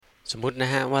สมมุตินะ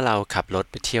ฮะว่าเราขับรถ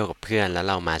ไปเที่ยวกับเพื่อนแล้ว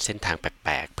เรามาเส้นทางแป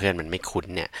ลกๆเพื่อนมันไม่คุ้น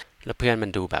เนี่ยแล้วเพื่อนมั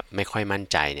นดูแบบไม่ค่อยมั่น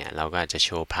ใจเนี่ยเราก็อาจจะโช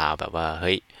ว์พาวแบบว่าเ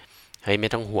ฮ้ยไม่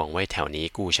ต้องห่วงไว้แถวนี้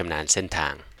กูชำนาญเส้นทา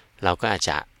งเราก็อาจจ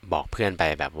ะบอกเพื่อนไป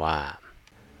แบบว่า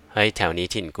เฮ้ยแถวนี้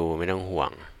ถิ่นกูไม่ต้องห่ว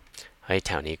งเฮ้ยแ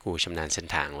ถวนี้กูชำนาญเส้น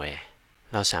ทางเว้ย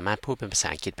เราสามารถพูดเป็นภาษา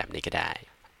อังกฤษแบบนี้ก็ได้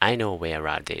I know way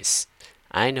around this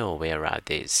I know way around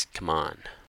this come on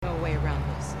No way around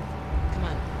this. Come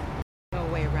on. No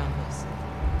way around this.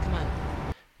 Come on.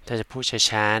 ถ้าจะพูด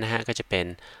ช้าๆนะฮะก็จะเป็น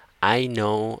I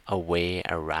know a way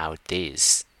around this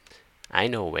I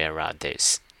know a way around this